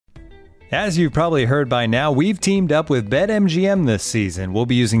As you've probably heard by now, we've teamed up with BetMGM this season. We'll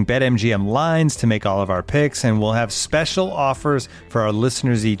be using BetMGM lines to make all of our picks, and we'll have special offers for our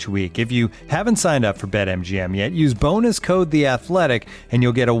listeners each week. If you haven't signed up for BetMGM yet, use bonus code The Athletic, and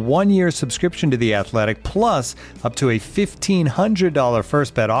you'll get a 1-year subscription to The Athletic, plus up to a $1,500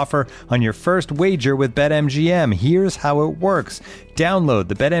 first bet offer on your first wager with BetMGM. Here's how it works. Download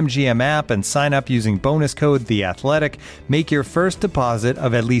the BetMGM app and sign up using bonus code The Athletic. Make your first deposit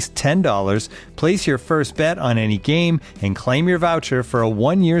of at least $10. Place your first bet on any game and claim your voucher for a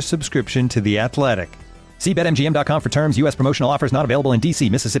 1-year subscription to The Athletic. See BetMGM.com for terms. U.S. promotional offers not available in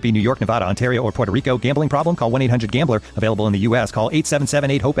D.C., Mississippi, New York, Nevada, Ontario, or Puerto Rico. Gambling problem? Call 1-800-GAMBLER. Available in the U.S. Call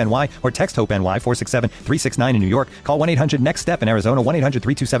 877-8-HOPE-NY or text HOPE-NY 467-369 in New York. Call 1-800-NEXT-STEP in Arizona.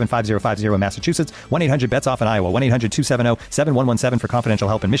 1-800-327-5050 in Massachusetts. 1-800-BETS-OFF in Iowa. 1-800-270-7117 for confidential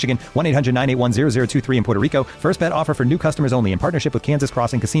help in Michigan. 1-800-981-0023 in Puerto Rico. First bet offer for new customers only in partnership with Kansas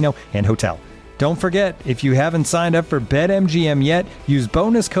Crossing Casino and Hotel. Don't forget, if you haven't signed up for BetMGM yet, use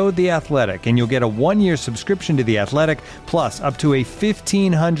bonus code The Athletic, and you'll get a 1-year subscription to The Athletic, plus up to a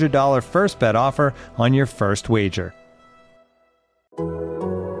 $1,500 first bet offer on your first wager.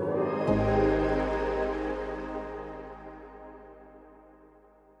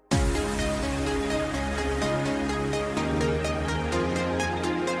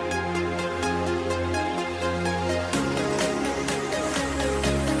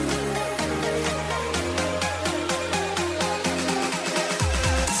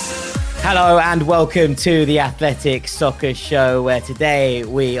 Hello and welcome to the Athletic Soccer Show, where today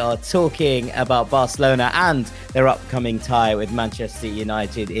we are talking about Barcelona and their upcoming tie with Manchester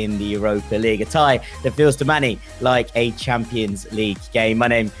United in the Europa League. A tie that feels to many like a Champions League game. My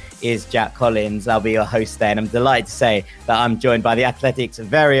name is Jack Collins. I'll be your host there, and I'm delighted to say that I'm joined by the Athletic's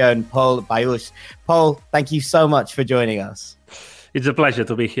very own Paul Bayush. Paul, thank you so much for joining us. It's a pleasure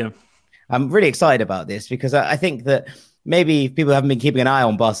to be here. I'm really excited about this because I think that maybe people haven't been keeping an eye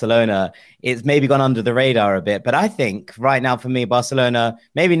on Barcelona. It's maybe gone under the radar a bit. But I think right now for me, Barcelona,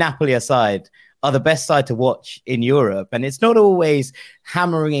 maybe Napoli aside, are the best side to watch in Europe. And it's not always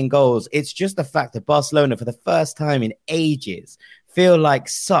hammering in goals. It's just the fact that Barcelona, for the first time in ages, feel like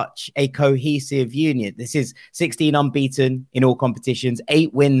such a cohesive union. This is 16 unbeaten in all competitions,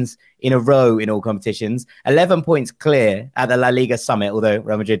 8 wins in a row in all competitions, 11 points clear at the La Liga summit, although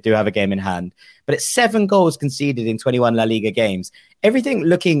Real Madrid do have a game in hand. But it's 7 goals conceded in 21 La Liga games. Everything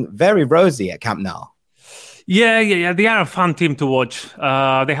looking very rosy at Camp Nou. Yeah. They are a fun team to watch.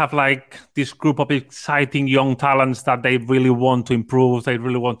 They have like this group of exciting young talents that they really want to improve. They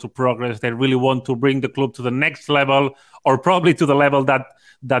really want to progress. They really want to bring the club to the next level, or probably to the level that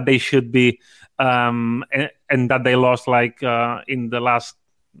they should be, and that they lost in the last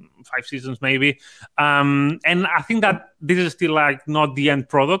 5 seasons maybe. And I think that this is still like not the end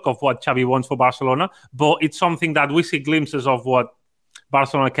product of what Xavi wants for Barcelona, but it's something that we see glimpses of what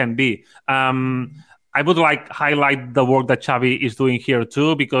Barcelona can be. I would highlight the work that Xavi is doing here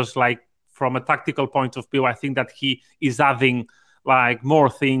too, because from a tactical point of view, I think that he is adding more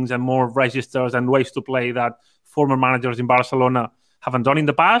things and more registers and ways to play that former managers in Barcelona haven't done in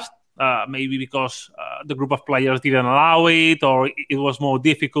the past. Maybe because the group of players didn't allow it, or it was more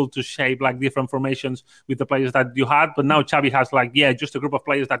difficult to shape different formations with the players that you had. But now Xavi has just a group of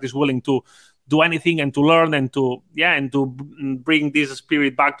players that is willing to do anything and to learn and to bring this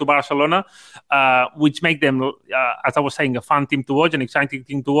spirit back to Barcelona, which make them, as I was saying, a fun team to watch, an exciting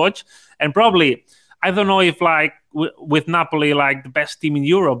team to watch. And probably, I don't know if with Napoli, the best team in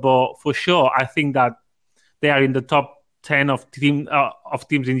Europe, but for sure, I think that they are in the top 10 of teams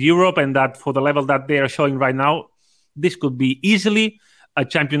in Europe, and that for the level that they are showing right now, this could be easily a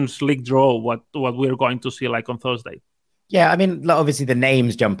Champions League draw, what we're going to see on Thursday. Yeah, I mean, obviously the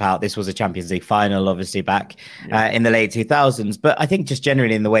names jump out. This was a Champions League final, obviously, back in the late 2000s. But I think just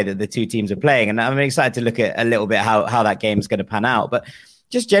generally in the way that the two teams are playing, and I'm excited to look at a little bit how that game is going to pan out. But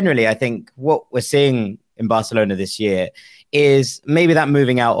just generally, I think what we're seeing in Barcelona this year is maybe that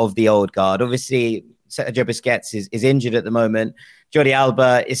moving out of the old guard. Obviously, Sergio Busquets is injured at the moment. Jordi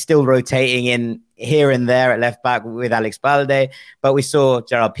Alba is still rotating in here and there at left back with Alex Balde. But we saw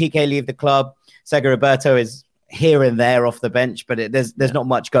Gerard Piqué leave the club. Sergio Roberto is here and there off the bench, but there's not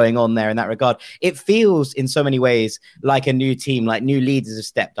much going on there in that regard. It feels in so many ways like a new team, like new leaders have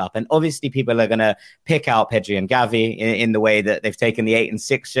stepped up. And obviously people are going to pick out Pedri and Gavi in the way that they've taken the 8 and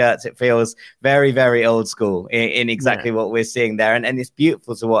 6 shirts. It feels very, very old school in exactly what we're seeing there. And it's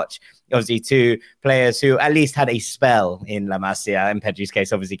beautiful to watch. Obviously, 2 players who at least had a spell in La Masia. In Pedri's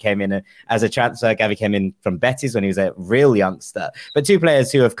case, obviously came in as a transfer. Gavi came in from Betis when he was a real youngster. But 2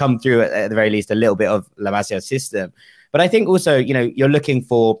 players who have come through, at the very least, a little bit of La Masia's system. But I think also, you're looking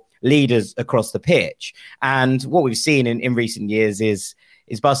for leaders across the pitch. And what we've seen in recent years is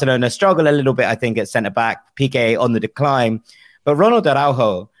Barcelona struggle a little bit, I think, at centre-back, Piqué on the decline. But Ronald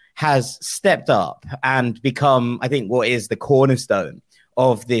Araujo has stepped up and become, I think, what is the cornerstone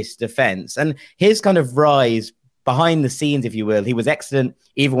of this defence. And his kind of rise behind the scenes, if you will, he was excellent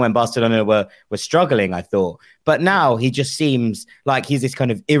even when Barcelona were struggling, I thought. But now he just seems like he's this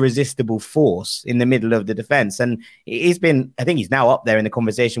kind of irresistible force in the middle of the defence. And I think he's now up there in the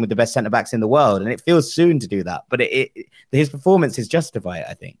conversation with the best centre-backs in the world. And it feels soon to do that. But his performances justify it,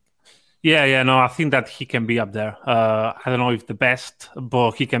 I think. Yeah, no, I think that he can be up there. I don't know if the best,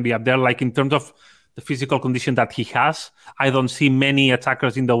 but he can be up there. Like in terms of the physical condition that he has, I don't see many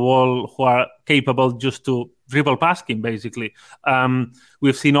attackers in the world who are capable just to dribble past him, basically.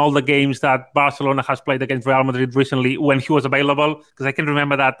 We've seen all the games that Barcelona has played against Real Madrid recently when he was available, because I can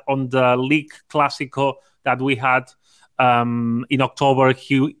remember that on the League Clásico that we had in October,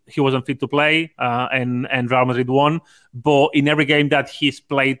 he wasn't fit to play, and Real Madrid won. But in every game that he's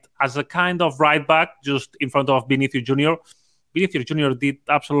played as a kind of right back, just in front of Vinicius Junior did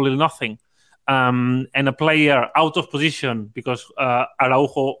absolutely nothing. And a player out of position, because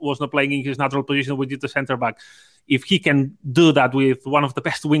Araujo was not playing in his natural position, which is the centre back. If he can do that with one of the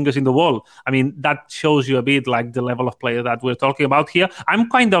best wingers in the world, I mean, that shows you a bit like the level of player that we're talking about here. I'm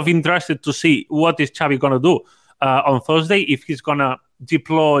kind of interested to see what is Xavi going to do on Thursday, if he's going to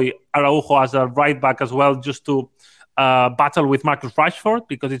deploy Araujo as a right back as well, just to battle with Marcus Rashford,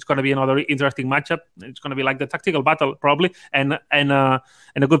 because it's going to be another interesting matchup. It's going to be like the tactical battle, probably, and a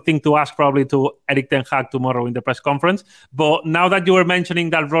good thing to ask probably to Erik ten Hag tomorrow in the press conference. But now that you were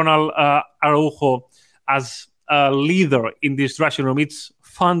mentioning that Ronald Araujo as a leader in this dressing room, it's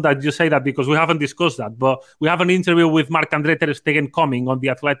fun that you say that, because we haven't discussed that. But we have an interview with Marc-André ter Stegen coming on The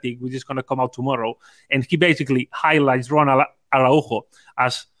Athletic, which is going to come out tomorrow, and he basically highlights Ronald Araujo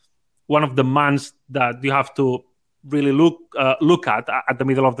as one of the mans that you have to really look at the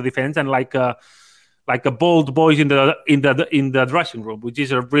middle of the defense, and like a bold voice in the dressing room, which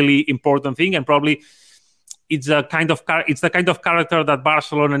is a really important thing. And probably it's the kind of character that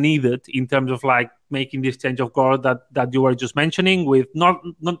Barcelona needed in terms of like making this change of guard that you were just mentioning, with not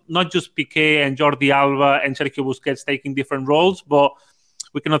just Piqué and Jordi Alba and Sergio Busquets taking different roles, but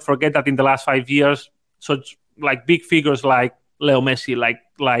we cannot forget that in the last 5 years, such like big figures like Leo Messi,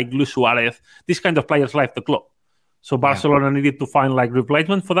 like Luis Suarez, these kind of players left the club. So Barcelona needed to find like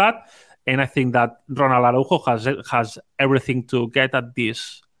replacement for that, and I think that Ronald Araujo has everything to get at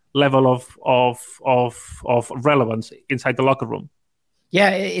this level of relevance inside the locker room.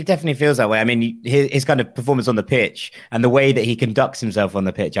 Yeah, it definitely feels that way. I mean, his kind of performance on the pitch and the way that he conducts himself on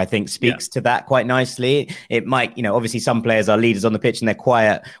the pitch, I think speaks to that quite nicely. It might, obviously some players are leaders on the pitch and they're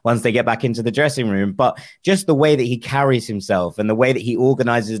quiet once they get back into the dressing room, but just the way that he carries himself and the way that he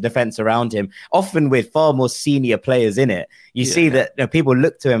organizes defense around him, often with far more senior players in it, you see that people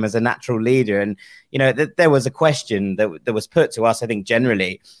look to him as a natural leader. And, there was a question that was put to us, I think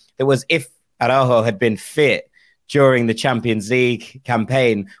generally, that was if Araujo had been fit during the Champions League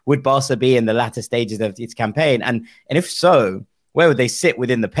campaign, would Barca be in the latter stages of its campaign? And if so, where would they sit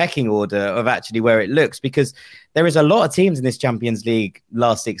within the pecking order of actually where it looks? Because there is a lot of teams in this Champions League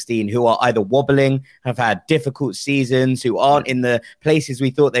last 16 who are either wobbling, have had difficult seasons, who aren't in the places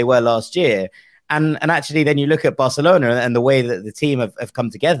we thought they were last year. And actually, then you look at Barcelona and the way that the team have come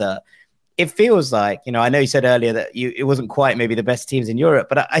together, it feels like, I know you said earlier that it wasn't quite maybe the best teams in Europe,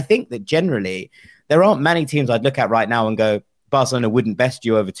 but I think that generally there aren't many teams I'd look at right now and go, Barcelona wouldn't best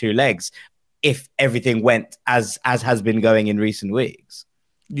you over two legs if everything went as has been going in recent weeks.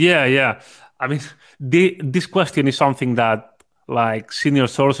 Yeah. I mean, this question is something that like senior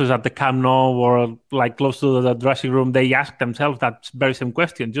sources at the Camp Nou or like close to the dressing room, they ask themselves that very same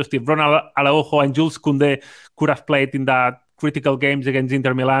question. Just if Ronald Araujo and Jules Koundé could have played in that critical games against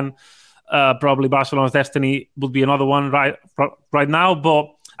Inter Milan, probably Barcelona's destiny would be another one right now. But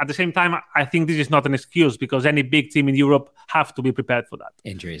at the same time, I think this is not an excuse, because any big team in Europe have to be prepared for that.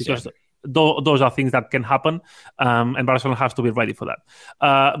 Injuries, because those are things that can happen, and Barcelona has to be ready for that.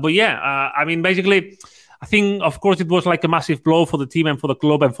 I mean, basically, I think, of course, it was like a massive blow for the team and for the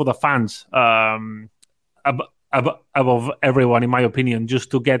club and for the fans, above everyone, in my opinion, just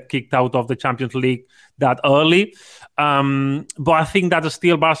to get kicked out of the Champions League that early. But I think that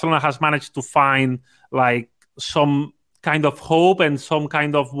still Barcelona has managed to find like some kind of hope and some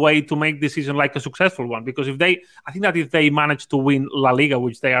kind of way to make this season like a successful one. Because if they manage to win La Liga,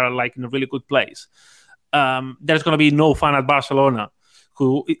 which they are like in a really good place, there's going to be no fan at Barcelona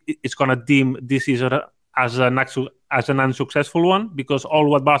who is going to deem this season as an unsuccessful one, because all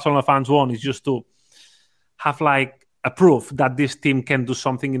what Barcelona fans want is just to have like a proof that this team can do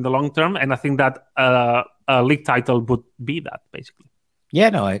something in the long term. And I think that a league title would be that, basically. Yeah,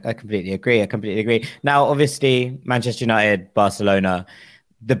 no, I completely agree. Now, obviously, Manchester United, Barcelona,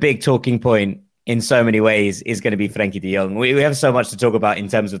 the big talking point in so many ways is going to be Frenkie de Jong. We have so much to talk about in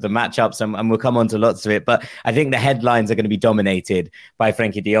terms of the matchups, and we'll come on to lots of it. But I think the headlines are going to be dominated by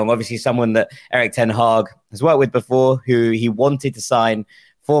Frenkie de Jong. Obviously, someone that Erik ten Hag has worked with before, who he wanted to sign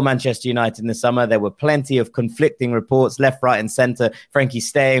for Manchester United in the summer. There were plenty of conflicting reports, left, right, and centre. Frenkie's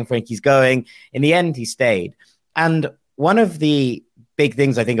staying, Frenkie's going. In the end, he stayed. And one of the big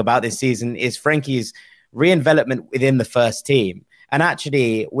things I think about this season is Frenkie's re-envelopment within the first team. And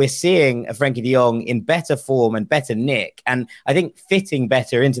actually, we're seeing a Frenkie de Jong in better form and better nick, and I think fitting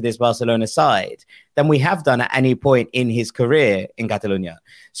better into this Barcelona side than we have done at any point in his career in Catalonia.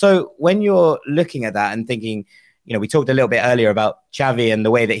 So when you're looking at that and thinking, you know, we talked a little bit earlier about Xavi and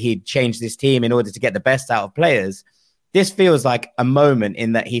the way that he changed this team in order to get the best out of players. This feels like a moment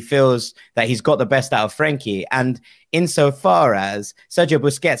in that he feels that he's got the best out of Frenkie. And insofar as Sergio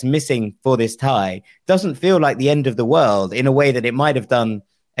Busquets missing for this tie doesn't feel like the end of the world in a way that it might have done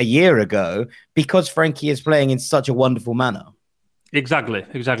a year ago, because Frenkie is playing in such a wonderful manner. Exactly.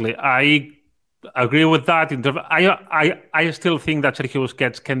 I agree with that. I still think that Sergio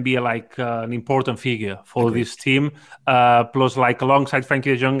Busquets can be an important figure for this team. Plus, alongside Frenkie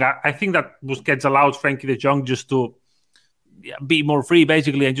de Jong, I think that Busquets allows Frenkie de Jong just to be more free,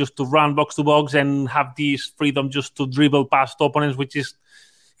 basically, and just to run box to box and have this freedom just to dribble past opponents, which is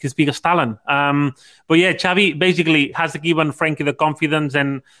his biggest talent. But yeah, Xavi basically has given Frenkie the confidence,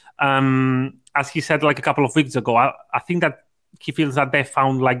 and as he said a couple of weeks ago, I think that he feels that they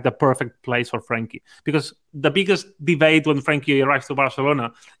found the perfect place for Frenkie. Because the biggest debate when Frenkie arrives to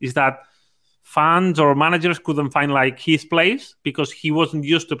Barcelona is that fans or managers couldn't find his place because he wasn't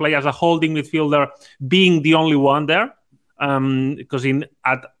used to play as a holding midfielder, being the only one there. Because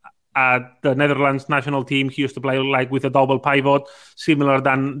at the Netherlands national team, he used to play with a double pivot, similar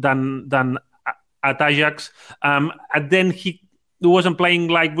than at Ajax. And then he wasn't playing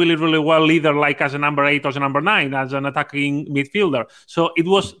really, really well either, as a number 8 or as a number 9, as an attacking midfielder. So it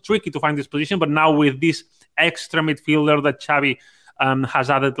was tricky to find this position. But now with this extra midfielder that Xavi has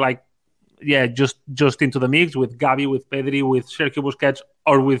added, just into the mix with Gavi, with Pedri, with Sergio Busquets,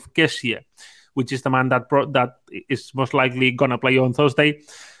 or with Kessie, which is the man that is most likely going to play on Thursday.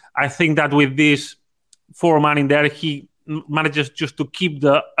 I think that with this 4-man in there, he manages just to keep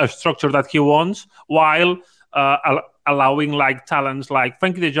the structure that he wants, while allowing talents like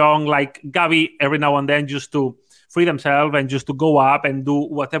Frenkie de Jong, like Gavi, every now and then just to free themselves and just to go up and do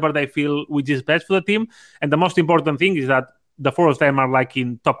whatever they feel which is best for the team. And the most important thing is that the 4 of them are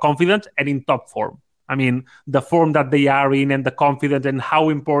in top confidence and in top form. I mean, the form that they are in and the confidence and how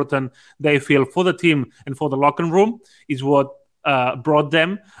important they feel for the team and for the locker room is what brought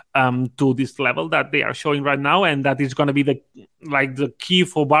them to this level that they are showing right now. And that is going to be the key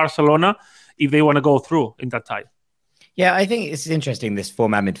for Barcelona if they want to go through in that tie. Yeah, I think it's interesting, this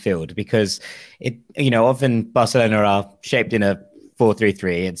 4-man midfield, because often Barcelona are shaped in a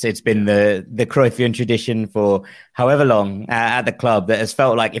 4-3-3. It's been the Cruyffian tradition for however long at the club that has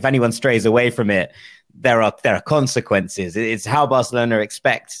felt like if anyone strays away from it, there are consequences. It's how Barcelona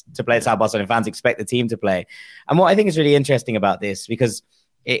expect to play. It's how Barcelona fans expect the team to play. And what I think is really interesting about this, because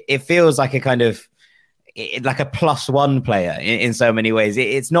it feels like a kind of like a +1 player in so many ways.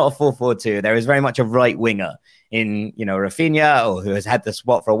 It's not a 4-4-2. There is very much a right winger in, Rafinha, or who has had the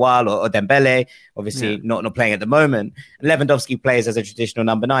spot for a while, or Dembele, obviously not playing at the moment. Lewandowski plays as a traditional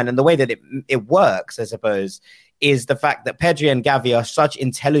number 9. And the way that it works, I suppose, is the fact that Pedri and Gavi are such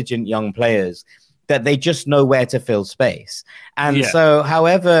intelligent young players that they just know where to fill space. And so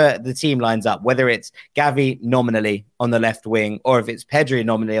however the team lines up, whether it's Gavi nominally on the left wing, or if it's Pedri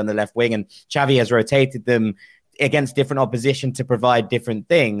nominally on the left wing, and Xavi has rotated them against different opposition to provide different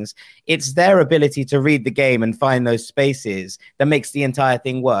things, it's their ability to read the game and find those spaces that makes the entire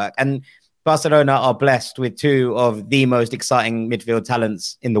thing work. And Barcelona are blessed with 2 of the most exciting midfield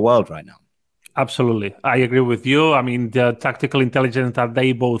talents in the world right now. Absolutely. I agree with you. I mean, the tactical intelligence that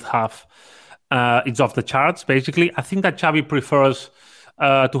they both have, it's off the charts, basically. I think that Xavi prefers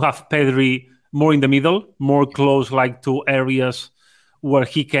to have Pedri more in the middle, more close to areas where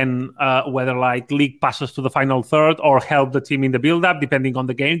he can whether leak passes to the final third or help the team in the build-up, depending on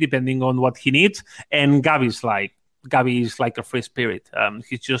the game, depending on what he needs. And Gavi is like a free spirit.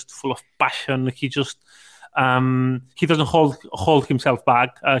 He's just full of passion. He just he doesn't hold himself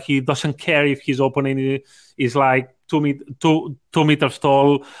back. He doesn't care if his opponent is 2 meters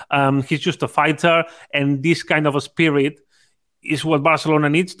tall. He's just a fighter, and this kind of a spirit is what Barcelona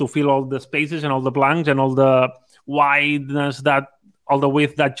needs to fill all the spaces and all the blanks and all the wideness, that all the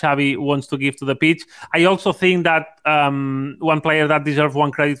width that Xavi wants to give to the pitch. I also think that one player that deserves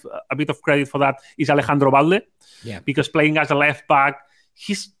a bit of credit for that is Alejandro Balde. Yeah. Because playing as a left back,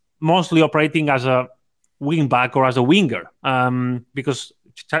 he's mostly operating as a wing back or as a winger. Because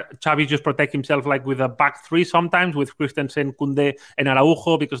Xavi just protect himself like with a back three sometimes with Christensen, Koundé, and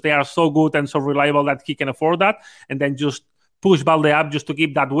Araujo, because they are so good and so reliable that he can afford that, and then just push Balde up just to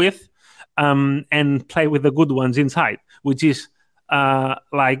keep that width and play with the good ones inside, which is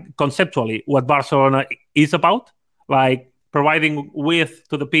like conceptually what Barcelona is about, like providing width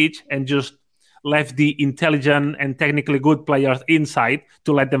to the pitch and just left the intelligent and technically good players inside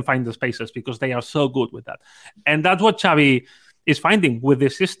to let them find the spaces, because they are so good with that. And that's what Xavi is finding with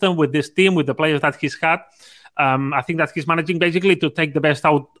this system, with this team, with the players that he's had. I think that he's managing basically to take the best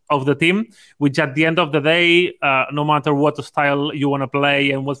out of the team, which at the end of the day, no matter what style you want to play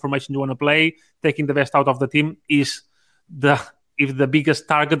and what formation you want to play, taking the best out of the team is the biggest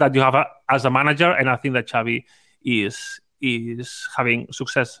target that you have as a manager. And I think that Xavi is having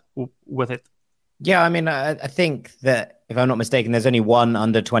success with it. Yeah, I mean, I think that, if I'm not mistaken, there's only one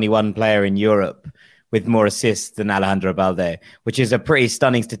under-21 player in Europe with more assists than Alejandro Balde, which is a pretty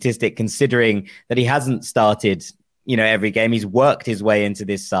stunning statistic considering that he hasn't started, every game. He's worked his way into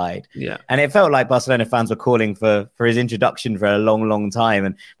this side. Yeah. And it felt like Barcelona fans were calling for his introduction for a long, long time.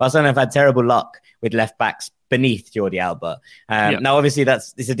 And Barcelona have had terrible luck with left backs beneath Jordi Alba. Now, obviously,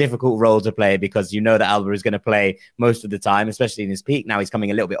 it's a difficult role to play because that Alba is going to play most of the time, especially in his peak. Now he's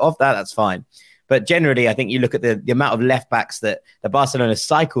coming a little bit off that. That's fine. But generally, I think you look at the amount of left backs that Barcelona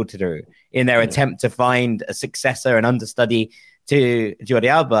cycled through in their attempt to find a successor and understudy to Jordi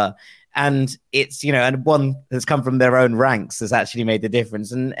Alba. And it's, and one that's come from their own ranks has actually made the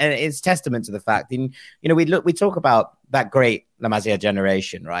difference. And it's testament to the fact. And, we talk about that great La Masia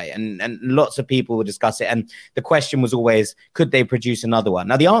generation, right? And lots of people will discuss it. And the question was always, could they produce another one?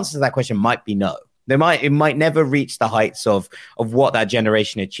 Now, the answer to that question might be no. It might never reach the heights of what that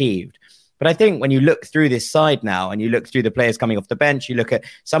generation achieved. But I think when you look through this side now and you look through the players coming off the bench, you look at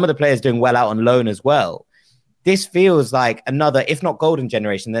some of the players doing well out on loan as well. This feels like another, if not golden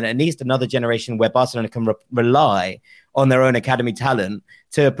generation, then at least another generation where Barcelona can rely on their own academy talent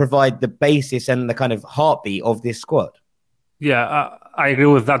to provide the basis and the kind of heartbeat of this squad. Yeah, I agree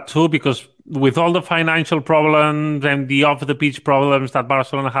with that too, because with all the financial problems and the off-the-pitch problems that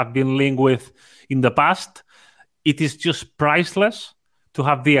Barcelona have been linked with in the past, it is just priceless to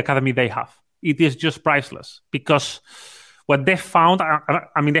have the academy they have. It is just priceless, because what they found,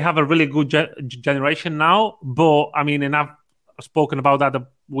 I mean, they have a really good generation now, but I mean, and I've spoken about that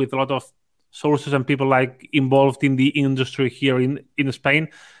with a lot of sources and people like involved in the industry here in Spain.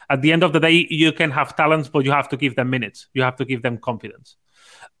 At the end of the day, you can have talents, but you have to give them minutes. You have to give them confidence.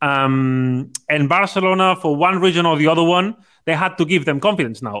 And Barcelona, for one reason or the other one, they had to give them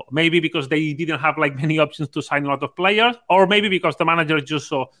confidence now. Maybe because they didn't have like many options to sign a lot of players, or maybe because the manager just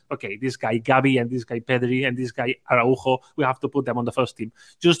saw, okay, this guy Gavi and this guy Pedri and this guy Araujo, we have to put them on the first team.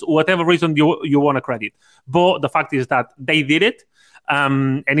 Just whatever reason you want to credit. But the fact is that they did it.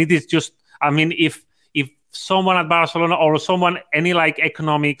 And it is just, I mean, if someone at Barcelona or someone, any like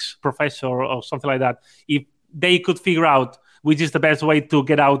economics professor or something like that, if they could figure out which is the best way to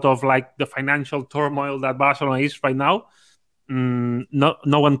get out of like the financial turmoil that Barcelona is right now, no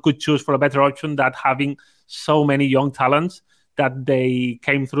one could choose for a better option than having so many young talents that they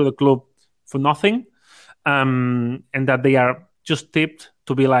came through the club for nothing, and that they are just tipped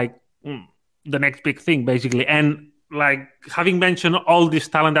to be like the next big thing, basically. And like having mentioned all this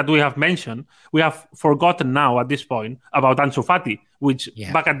talent that we have mentioned, we have forgotten now at this point about Ansu Fati, which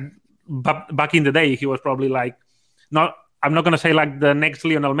back in the day he was probably like I'm not going to say like the next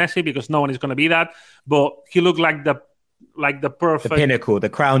Lionel Messi, because no one is going to be that, but he looked like the perfect... The pinnacle, the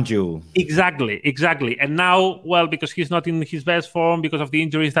crown jewel. Exactly. And now, well, because he's not in his best form, because of the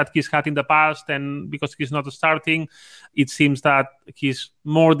injuries that he's had in the past, and because he's not starting, it seems that he's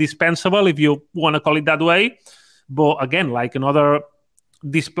more dispensable, if you want to call it that way. But again, like another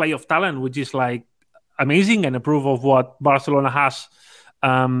display of talent, which is like amazing and a proof of what Barcelona has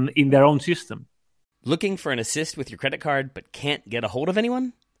in their own system. Looking for an assist with your credit card but can't get a hold of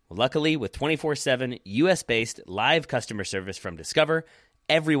anyone? Well, luckily, with 24/7 US-based live customer service from Discover,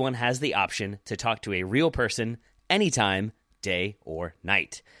 everyone has the option to talk to a real person anytime, day or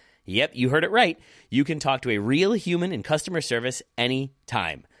night. Yep, you heard it right. You can talk to a real human in customer service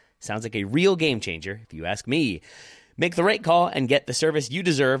anytime. Sounds like a real game changer, if you ask me. Make the right call and get the service you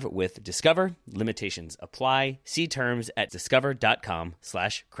deserve with Discover. Limitations apply. See terms at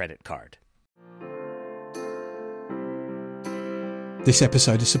discover.com/creditcard. This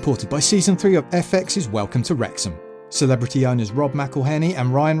episode is supported by Season 3 of FX's Welcome to Wrexham. Celebrity owners Rob McElhenney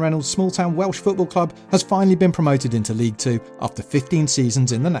and Ryan Reynolds' small-town Welsh football club has finally been promoted into League 2 after 15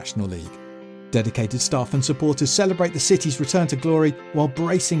 seasons in the National League. Dedicated staff and supporters celebrate the city's return to glory while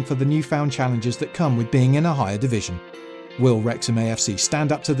bracing for the newfound challenges that come with being in a higher division. Will Wrexham AFC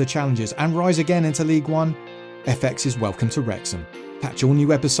stand up to the challenges and rise again into League 1? FX's Welcome to Wrexham. Catch all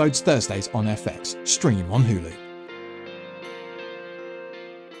new episodes Thursdays on FX. Stream on Hulu.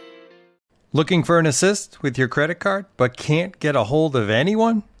 Looking for an assist with your credit card but can't get a hold of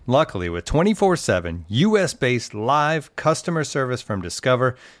anyone? Luckily, with 24/7 US-based live customer service from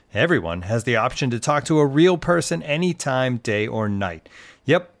Discover, everyone has the option to talk to a real person anytime, day or night.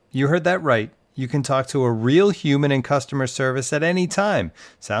 Yep, you heard that right. You can talk to a real human in customer service at any time.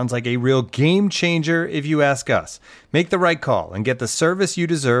 Sounds like a real game changer if you ask us. Make the right call and get the service you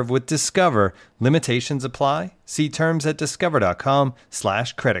deserve with Discover. Limitations apply. See terms at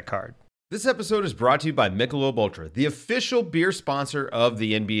discover.com/creditcard. This episode is brought to you by Michelob Ultra, the official beer sponsor of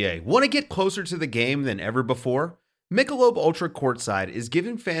the NBA. Want to get closer to the game than ever before? Michelob Ultra Courtside is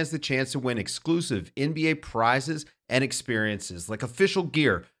giving fans the chance to win exclusive NBA prizes and experiences like official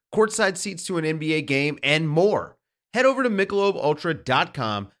gear, courtside seats to an NBA game, and more. Head over to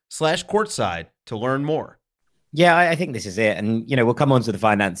MichelobUltra.com/courtside to learn more. Yeah, I think this is it. And, we'll come on to the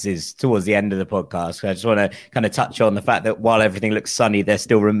finances towards the end of the podcast. I just want to kind of touch on the fact that while everything looks sunny, there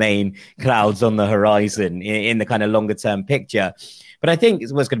still remain clouds on the horizon in the kind of longer term picture. But I think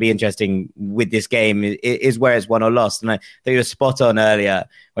what's going to be interesting with this game is where it's won or lost. And I think you were spot on earlier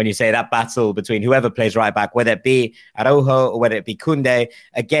when you say that battle between whoever plays right back, whether it be Araujo or whether it be Koundé,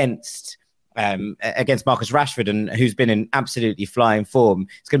 against Marcus Rashford, and who's been in absolutely flying form.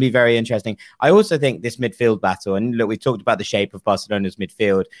 It's going to be very interesting. I also think this midfield battle, and look, we talked about the shape of Barcelona's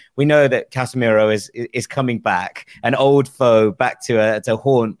midfield. We know that Casemiro is coming back, an old foe back to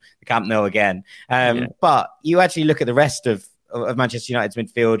haunt the Camp Nou again. But you actually look at the rest of Manchester United's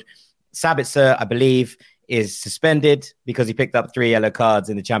midfield. Sabitzer, I believe, is suspended because he picked up 3 yellow cards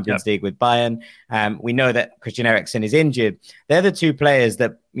in the Champions League with Bayern. We know that Christian Eriksen is injured. They're the 2 players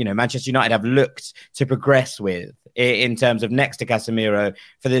that, Manchester United have looked to progress with in terms of next to Casemiro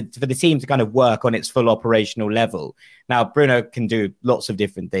for the team to kind of work on its full operational level. Now, Bruno can do lots of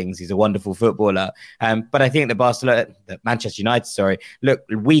different things. He's a wonderful footballer. But I think that Manchester United, look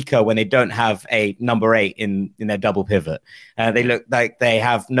weaker when they don't have a number 8 in their double pivot. They look like they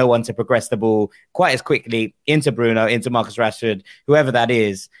have no one to progress the ball quite as quickly into Bruno, into Marcus Rashford, whoever that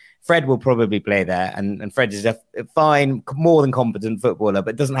is. Fred will probably play there, and Fred is a fine, more than competent footballer,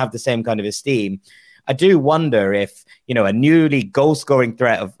 but doesn't have the same kind of esteem. I do wonder if, a newly goal-scoring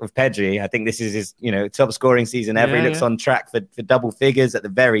threat of Pedri, I think this is his, top scoring season ever. He looks on track for double figures at the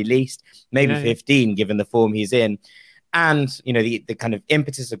very least, maybe 15, given the form he's in. And, the kind of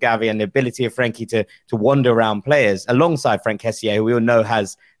impetus of Gavi and the ability of Frenkie to wander around players alongside Frank Kessié, who we all know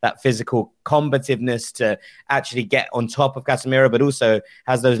has that physical combativeness to actually get on top of Casemiro, but also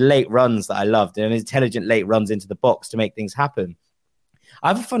has those late runs that I loved, and intelligent late runs into the box to make things happen. I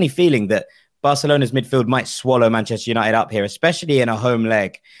have a funny feeling that Barcelona's midfield might swallow Manchester United up here, especially in a home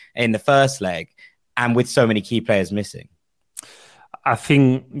leg, in the first leg, and with so many key players missing. I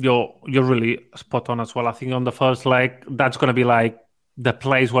think you're really spot on as well. I think on the first leg, that's going to be like the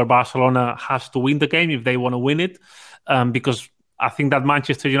place where Barcelona has to win the game if they want to win it, because I think that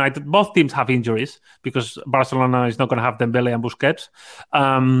Manchester United, both teams have injuries because Barcelona is not going to have Dembele and Busquets,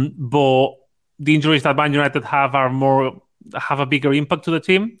 but the injuries that Man United have have a bigger impact to the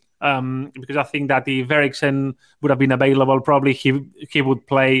team. Because I think that if Eriksen would have been available, probably he would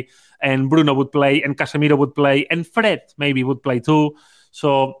play, and Bruno would play, and Casemiro would play, and Fred maybe would play too.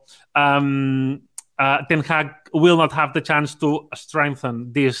 So Ten Hag will not have the chance to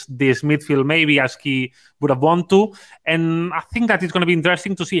strengthen this midfield maybe as he would have wanted to. And I think that it's going to be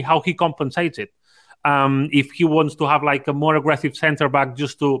interesting to see how he compensates it. If he wants to have like a more aggressive centre back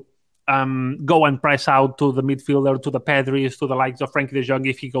just to go and press out to the midfielder, to the Pedris, to the likes of Frenkie de Jong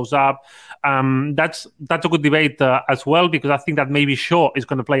if he goes up. That's a good debate as well, because I think that maybe Shaw is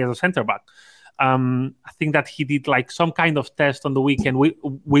going to play as a centre back. I think that he did like some kind of test on the weekend.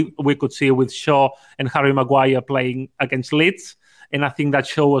 We could see with Shaw and Harry Maguire playing against Leeds, and I think that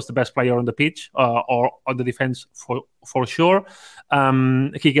Shaw was the best player on the pitch or on the defense for sure.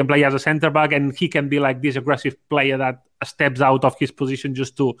 He can play as a centre back, and he can be like this aggressive player that steps out of his position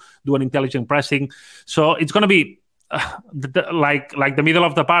just to do an intelligent pressing. So it's going to be like the middle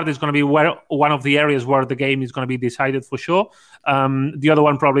of the park is going to be where one of the areas where the game is going to be decided for sure. The other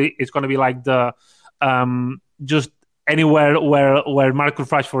one probably is going to be like the just anywhere where Marcus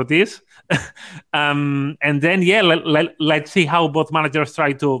Rashford is. And then, let's see how both managers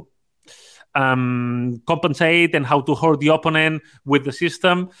try to compensate and how to hurt the opponent with the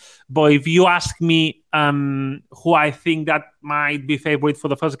system. But if you ask me who I think that might be favorite for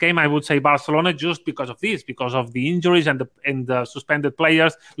the first game, I would say Barcelona, just because of the injuries and the suspended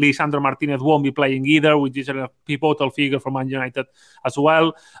players. Lisandro Martinez won't be playing either, which is a pivotal figure for Man United as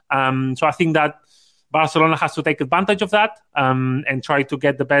well. So I think that Barcelona has to take advantage of that and try to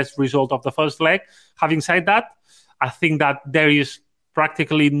get the best result of the first leg. Having said that, I think that there is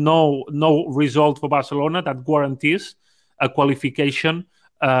practically no result for Barcelona that guarantees a qualification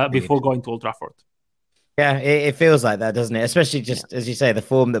before going to Old Trafford. Yeah, it feels like that, doesn't it? Especially just, as you say, the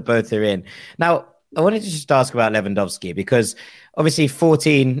form that both are in. Now, I wanted to just ask about Lewandowski, because obviously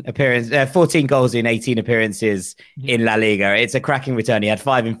 14 goals in 18 appearances in La Liga. It's a cracking return. He had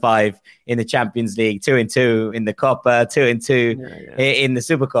 5-5 in the Champions League, 2-2 in the Copa, 2-2 in the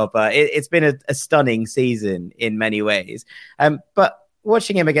Supercopa. It's been a stunning season in many ways. But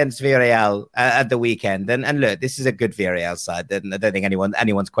watching him against Villarreal at the weekend, and look, this is a good Villarreal side. I don't think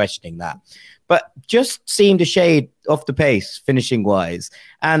anyone's questioning that. But just seemed a shade off the pace, finishing-wise.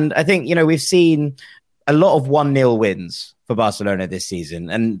 And I think, we've seen a lot of 1-0 wins for Barcelona this season,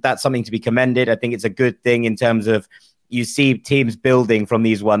 and that's something to be commended. I think it's a good thing in terms of you see teams building from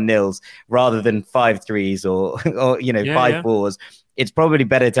these 1-0s rather than 5-3s or 5-4s. It's probably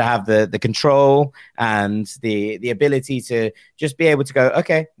better to have the control and the ability to just be able to go,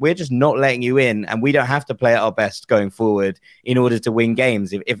 okay, we're just not letting you in, and we don't have to play at our best going forward in order to win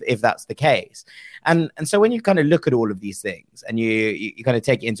games if that's the case. And so when you kind of look at all of these things and you kind of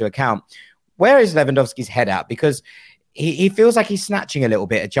take it into account, where is Lewandowski's head at? Because he feels like he's snatching a little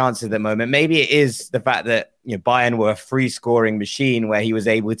bit of chances at the moment. Maybe it is the fact that Bayern were a free scoring machine where he was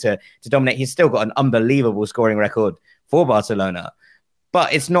able to dominate. He's still got an unbelievable scoring record for Barcelona,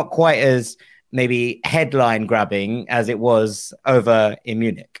 but it's not quite as maybe headline grabbing as it was over in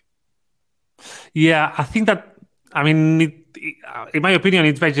Munich. Yeah, I think that, in my opinion,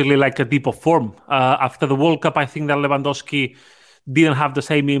 it's basically like a dip of form. After the World Cup, I think that Lewandowski didn't have the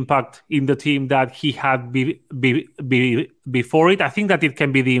same impact in the team that he had before it. I think that it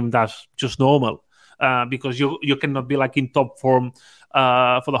can be deemed as just normal because you cannot be like in top form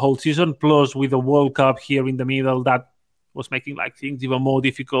for the whole season. Plus, with the World Cup here in the middle, that was making like things even more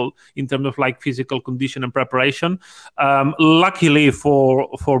difficult in terms of like physical condition and preparation. Luckily for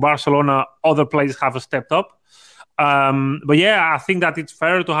Barcelona, other players have stepped up. But yeah, I think that it's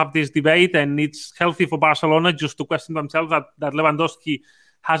fair to have this debate, and it's healthy for Barcelona just to question themselves that Lewandowski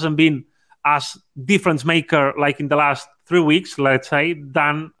hasn't been as difference maker like in the last 3 weeks, let's say,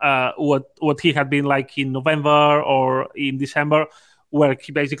 than what he had been like in November or in December, where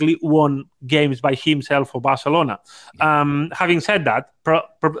he basically won games by himself for Barcelona. Having said that,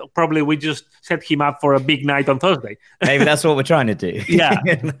 probably we just set him up for a big night on Thursday. Maybe that's what we're trying to do. Yeah,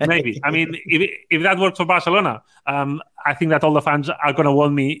 maybe. If that works for Barcelona, I think that all the fans are going to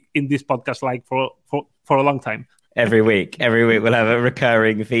want me in this podcast like for a long time. Every week we'll have a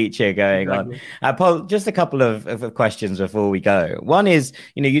recurring feature going on. Paul, just a couple of questions before we go. One is,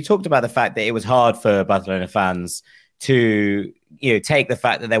 you talked about the fact that it was hard for Barcelona fans to take the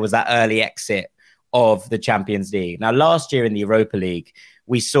fact that there was that early exit of the Champions League. Now, last year in the Europa League,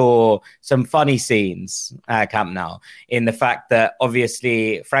 we saw some funny scenes at Camp Nou in the fact that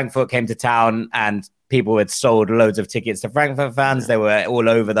obviously Frankfurt came to town and people had sold loads of tickets to Frankfurt fans. They were all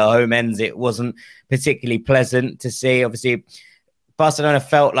over the home ends. It wasn't particularly pleasant to see. Obviously, Barcelona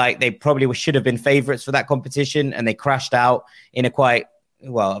felt like they probably should have been favourites for that competition, and they crashed out in a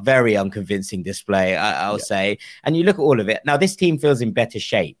very unconvincing display, I'll say. And you look at all of it. Now, this team feels in better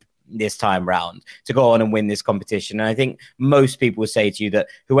shape this time round to go on and win this competition. And I think most people will say to you that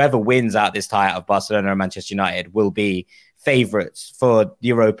whoever wins out this tie out of Barcelona and Manchester United will be favourites for the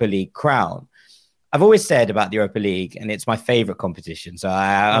Europa League crown. I've always said about the Europa League, and it's my favourite competition, so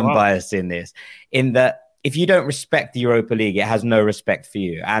I'm biased in this, in that if you don't respect the Europa League, it has no respect for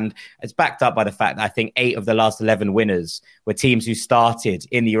you. And it's backed up by the fact that I think 8 of the last 11 winners were teams who started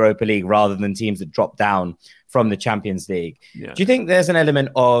in the Europa League rather than teams that dropped down from the Champions League. Yeah. Do you think there's an element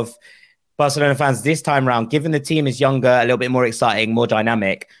of Barcelona fans this time round, given the team is younger, a little bit more exciting, more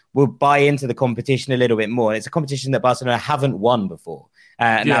dynamic, will buy into the competition a little bit more? It's a competition that Barcelona haven't won before.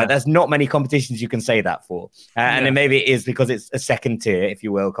 Now, there's not many competitions you can say that for. And then maybe it is because it's a second tier, if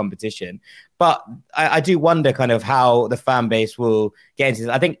you will, competition. But I do wonder kind of how the fan base will get into this.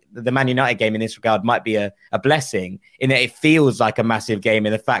 I think the Man United game in this regard might be a blessing in that it feels like a massive game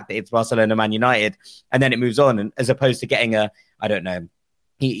in the fact that it's Barcelona, Man United, and then it moves on, and as opposed to getting a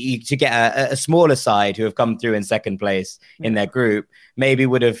to get a smaller side who have come through in second place in their group maybe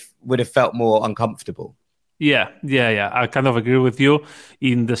would have felt more uncomfortable. Yeah. I kind of agree with you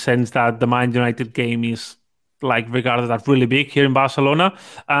in the sense that the Man United game is like regarded as really big here in Barcelona.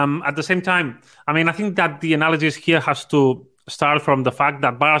 At the same time, I mean, I think that the analysis here has to start from the fact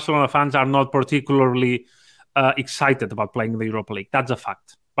that Barcelona fans are not particularly excited about playing the Europa League. That's a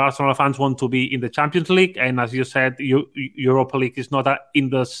fact. Barcelona fans want to be in the Champions League, and as you said, Europa League is not in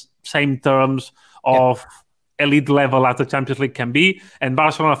the same terms of elite level as the Champions League can be, and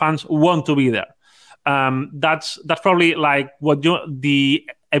Barcelona fans want to be there. That's probably like the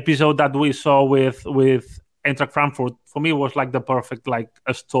episode that we saw with Eintracht Frankfurt for me was like the perfect like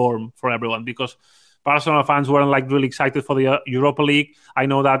a storm for everyone, because Barcelona fans weren't like really excited for the Europa League. I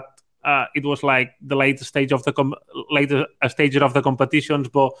know that it was like the later stage of the competitions,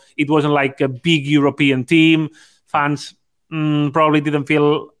 but it wasn't like a big European team. Fans probably didn't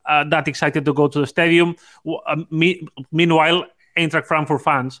feel that excited to go to the stadium. Meanwhile, Eintracht Frankfurt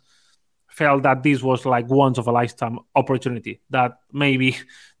fans felt that this was like once of a lifetime opportunity, that maybe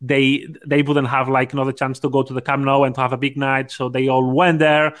they wouldn't have like another chance to go to the Camp Nou and to have a big night. So they all went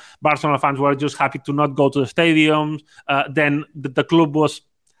there. Barcelona fans were just happy to not go to the stadiums. Then the club was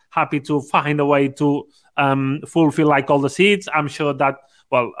happy to find a way to fulfill like all the seats. I'm sure that,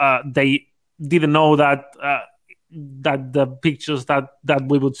 they didn't know that the pictures that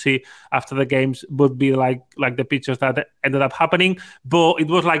we would see after the games would be like the pictures that ended up happening. But it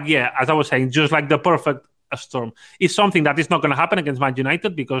was like, as I was saying, just like the perfect storm. It's something that is not going to happen against Man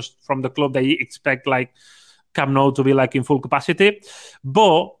United, because from the club they expect like Camp Nou to be like in full capacity.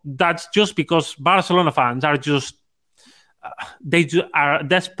 But that's just because Barcelona fans are just they are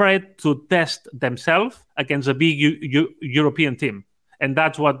desperate to test themselves against a big European team, and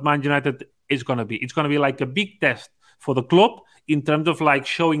that's what Man United is going to be. It's going to be like a big test for the club in terms of like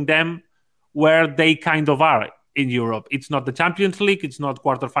showing them where they kind of are in Europe. It's not the Champions League. It's not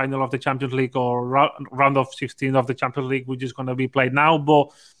quarterfinal of the Champions League or round of 16 of the Champions League, which is going to be played now. But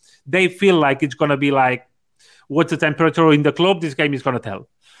they feel like it's going to be like, what's the temperature in the club? This game is going to tell.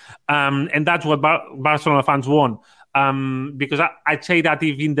 And that's what Barcelona fans want. Because I'd say that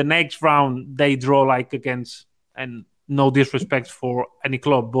if in the next round they draw like against, and no disrespect for any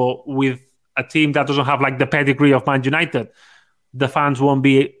club, but with a team that doesn't have like the pedigree of Man United, the fans won't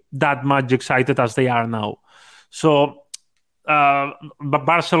be that much excited as they are now. So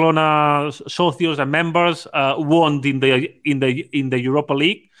Barcelona socios and members want in the Europa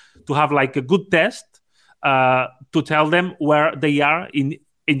League to have like a good test to tell them where they are in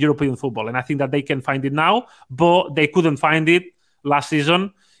European football, and I think that they can find it now, but they couldn't find it last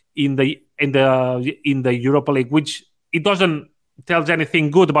season in the Europa League, which it doesn't tell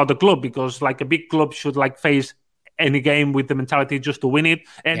anything good about the club, because like a big club should like face any game with the mentality just to win it,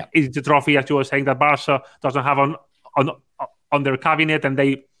 and it's the trophy, as you were saying, that Barca doesn't have on their cabinet, and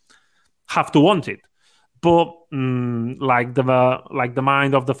they have to want it. But like the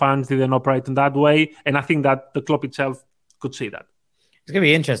mind of the fans didn't operate in that way, and I think that the club itself could see that. It's going to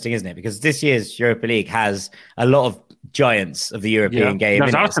be interesting, isn't it? Because this year's Europa League has a lot of giants of the European game.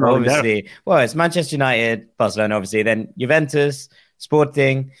 There's Arsenal, obviously, it's Manchester United, Barcelona, obviously, then Juventus,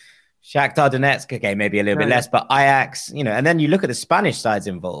 Sporting, Shakhtar Donetsk, okay, maybe a little bit less, but Ajax, and then you look at the Spanish sides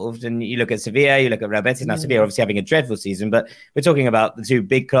involved, and you look at Sevilla, you look at Real Betis. Now, Sevilla obviously having a dreadful season, but we're talking about the two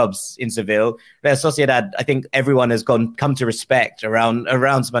big clubs in Seville. Real Sociedad, I think everyone has come to respect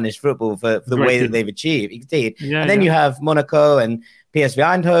around Spanish football for the way that they've achieved. Indeed. And then you have Monaco and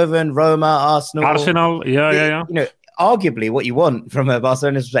PSV Eindhoven, Roma, Arsenal. Arguably what you want from a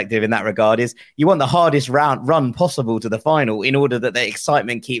Barcelona perspective in that regard is you want the hardest run possible to the final in order that the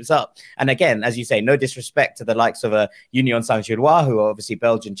excitement keeps up. And again, as you say, no disrespect to the likes of a Union Saint-Gilloise, who are obviously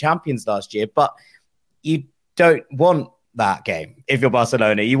Belgian champions last year, but you don't want that game if you're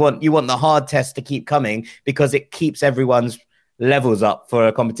Barcelona. You want the hard test to keep coming, because it keeps everyone's levels up for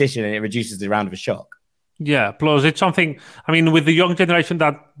a competition and it reduces the round of a shock. Yeah, plus it's something, I mean, with the young generation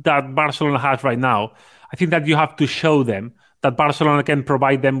that Barcelona has right now, I think that you have to show them that Barcelona can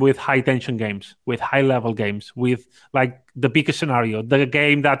provide them with high-tension games, with high-level games, with like the biggest scenario, the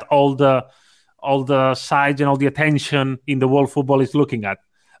game that all the sides and all the attention in the world football is looking at.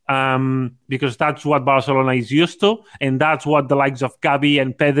 Because that's what Barcelona is used to, and that's what the likes of Gavi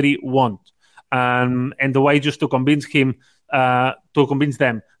and Pedri want. And the way just to convince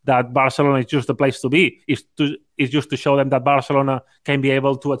them that Barcelona is just the place to be is just to show them that Barcelona can be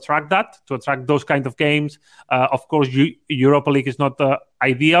able to attract those kind of games. Of course, Europa League is not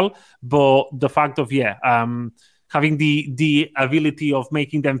ideal, but the fact of having the ability of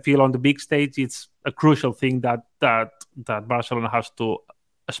making them feel on the big stage, it's a crucial thing that Barcelona has to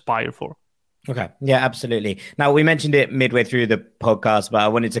aspire for. Okay. Yeah, absolutely. Now, we mentioned it midway through the podcast, but I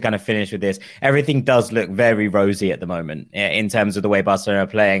wanted to kind of finish with this. Everything does look very rosy at the moment in terms of the way Barcelona are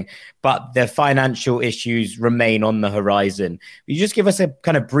playing, but the financial issues remain on the horizon. Will you just give us a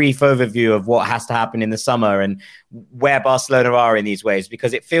kind of brief overview of what has to happen in the summer and where Barcelona are in these ways?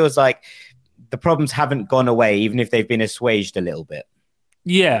 Because it feels like the problems haven't gone away, even if they've been assuaged a little bit.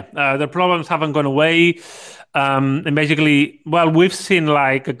 Yeah, the problems haven't gone away. And basically, well, we've seen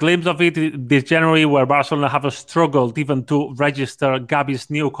like a glimpse of it this January where Barcelona have struggled even to register Gavi's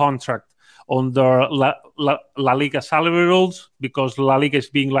new contract under La Liga salary rules, because La Liga is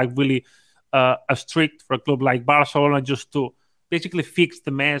being like really strict for a club like Barcelona just to basically fix the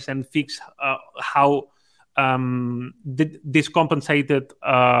mess and fix how discompensated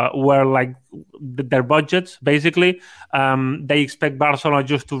were like their budgets. Basically, they expect Barcelona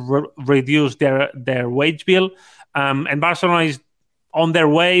just to reduce their wage bill, and Barcelona is on their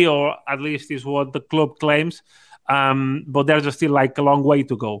way, or at least is what the club claims. But there's still like a long way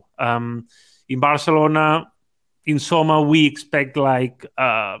to go. In Barcelona, in summer, we expect like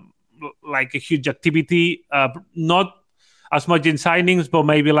a huge activity, not as much in signings, but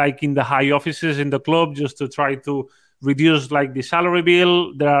maybe like in the high offices in the club, just to try to reduce like the salary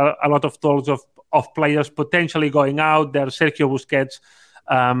bill. There are a lot of talks of players potentially going out. There's Sergio Busquets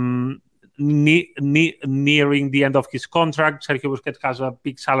nearing the end of his contract. Sergio Busquets has a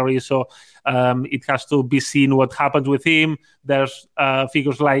big salary, so it has to be seen what happens with him. There's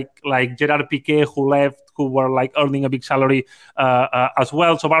figures like Gerard Piqué who left, who were like earning a big salary as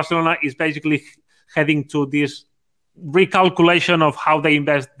well. So Barcelona is basically heading to this recalculation of how they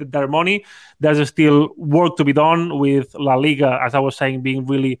invest their money. There's still work to be done with La Liga, as I was saying, being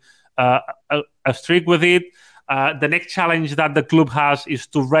really strict with it. The next challenge that the club has is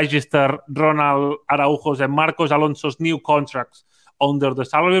to register Ronald Araujo's and Marcos Alonso's new contracts under the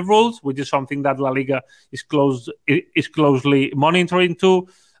salary rules, which is something that La Liga is closely monitoring too.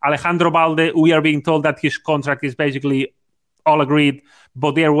 Alejandro Balde, we are being told that his contract is basically all agreed,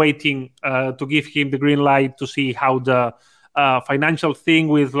 but they're waiting to give him the green light to see how the financial thing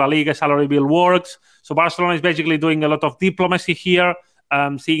with La Liga salary bill works. So Barcelona is basically doing a lot of diplomacy here,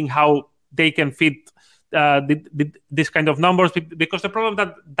 seeing how they can fit this kind of numbers, because the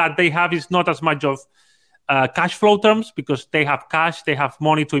problem that they have is not as much of cash flow terms, because they have cash, they have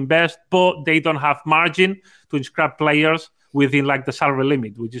money to invest, but they don't have margin to inscribe players within like the salary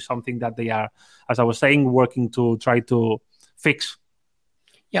limit, which is something that they are, as I was saying, working to try to fix.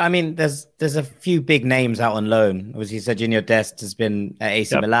 Yeah, I mean, there's a few big names out on loan. Obviously, Serginho Dest has been at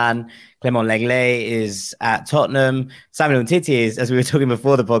AC Milan. Clement Lenglet is at Tottenham. Samuel Umtiti is, as we were talking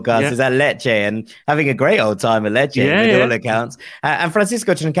before the podcast, is at Lecce and having a great old time at Lecce with all accounts. And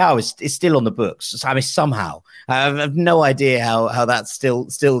Francisco Trincao is still on the books. I mean, somehow. I have no idea how that's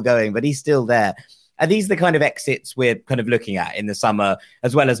still going, but he's still there. Are these the kind of exits we're kind of looking at in the summer,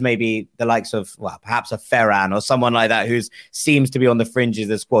 as well as maybe the likes of, well, perhaps a Ferran or someone like that who seems to be on the fringes of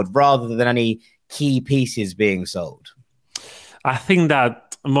the squad, rather than any key pieces being sold? I think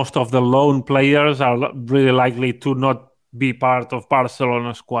that most of the loan players are really likely to not be part of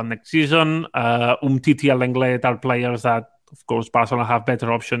Barcelona's squad next season. Umtiti and Lenglet are players that, of course, Barcelona have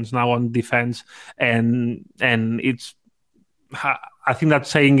better options now on defense, and it's... I think that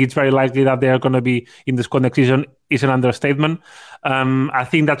saying it's very likely that they are going to be in the squad next season is an understatement. I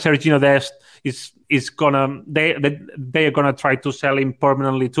think that Serginho Dest is gonna they are gonna try to sell him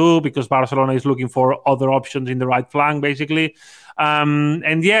permanently too, because Barcelona is looking for other options in the right flank, basically.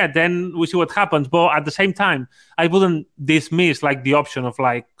 Then we see what happens. But at the same time, I wouldn't dismiss like the option of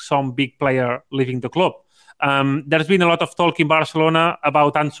like some big player leaving the club. There's been a lot of talk in Barcelona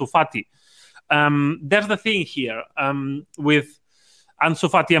about Ansu Fati. There's the thing here with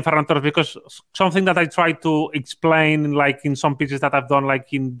Ansu Fati and Ferran Torres, because something that I try to explain like in some pieces that I've done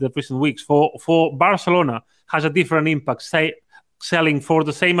like in the recent weeks, for Barcelona has a different impact, say, selling for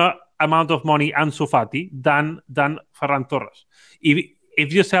the same amount of money Ansu Fati than Ferran Torres.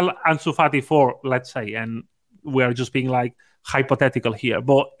 If you sell Ansu Fati for, let's say, and we are just being like hypothetical here,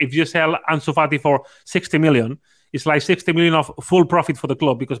 but if you sell Ansu Fati for 60 million, it's like 60 million of full profit for the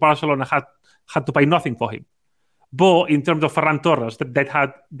club, because Barcelona had to pay nothing for him. But in terms of Ferran Torres,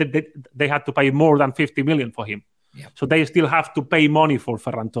 they had to pay more than 50 million for him. Yep. So they still have to pay money for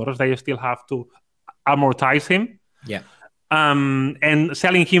Ferran Torres. They still have to amortize him. Yeah. And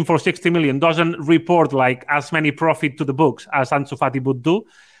selling him for 60 million doesn't report like as many profit to the books as Ansu Fati would do.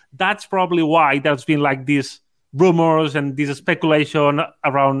 That's probably why there's been like these rumors and this speculation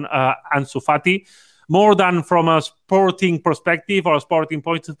around Ansu Fati, more than from a sporting perspective or a sporting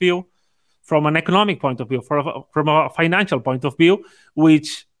point of view. from an economic point of view, from a financial point of view,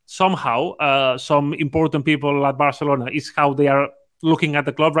 which somehow some important people at Barcelona is how they are looking at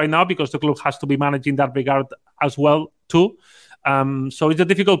the club right now, because the club has to be managed in that regard as well too. So it's a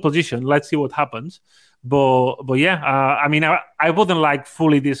difficult position. Let's see what happens. But yeah, I mean, I wouldn't like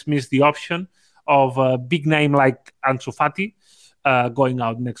fully dismiss the option of a big name like Ansu Fati going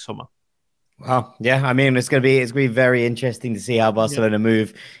out next summer. Wow. Yeah, I mean, it's going to be very interesting to see how Barcelona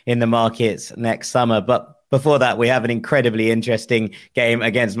move in the markets next summer. But before that, we have an incredibly interesting game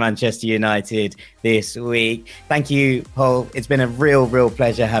against Manchester United this week. Thank you, Paul. It's been a real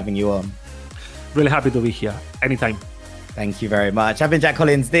pleasure having you on. Really happy to be here. Anytime. Thank you very much. I've been Jack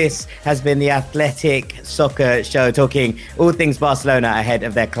Collins. This has been the Athletic Soccer Show, talking all things Barcelona ahead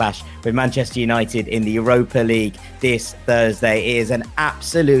of their clash with Manchester United in the Europa League this Thursday. It is an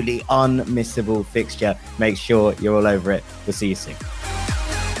absolutely unmissable fixture. Make sure you're all over it. We'll see you soon.